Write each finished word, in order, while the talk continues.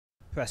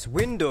Press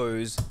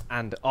Windows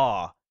and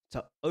R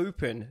to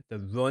open the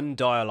Run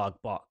dialog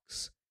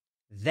box.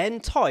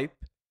 Then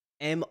type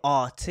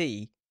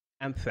MRT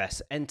and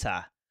press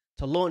Enter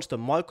to launch the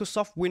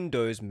Microsoft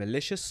Windows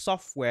Malicious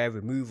Software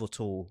Removal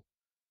tool.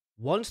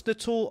 Once the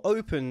tool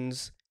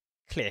opens,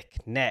 click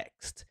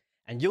Next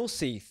and you'll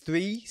see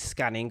 3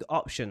 scanning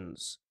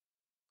options: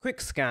 Quick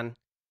Scan,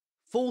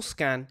 Full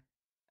Scan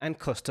and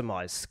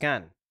Customized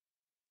Scan.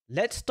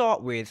 Let's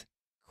start with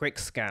Quick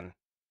Scan.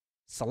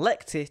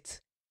 Select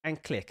it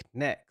and click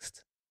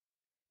Next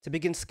to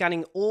begin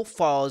scanning all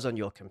files on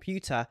your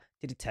computer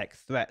to detect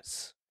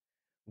threats.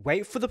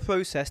 Wait for the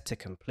process to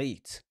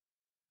complete.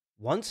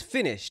 Once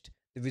finished,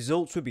 the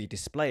results will be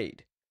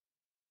displayed.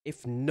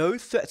 If no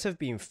threats have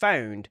been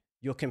found,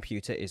 your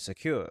computer is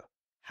secure.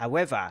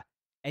 However,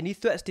 any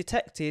threats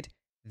detected,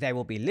 they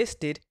will be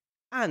listed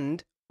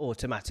and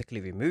automatically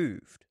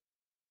removed.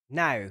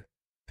 Now,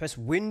 press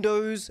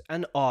Windows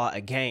and R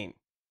again.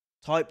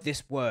 Type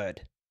this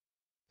word.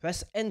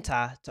 Press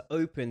Enter to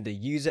open the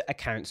User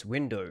Accounts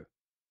window.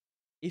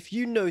 If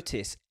you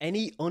notice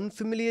any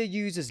unfamiliar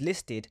users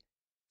listed,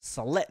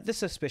 select the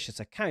suspicious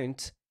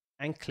account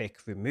and click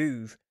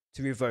Remove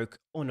to revoke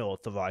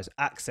unauthorized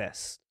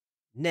access.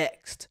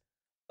 Next,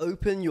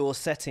 open your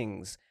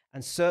settings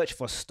and search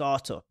for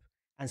Startup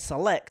and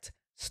select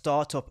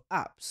Startup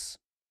Apps.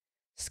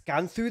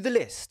 Scan through the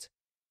list.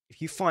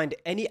 If you find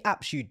any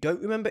apps you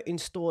don't remember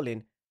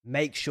installing,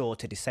 make sure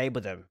to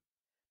disable them.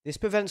 This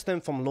prevents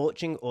them from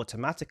launching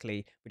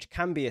automatically, which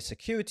can be a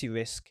security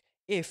risk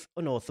if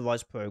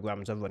unauthorized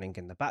programs are running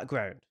in the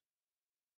background.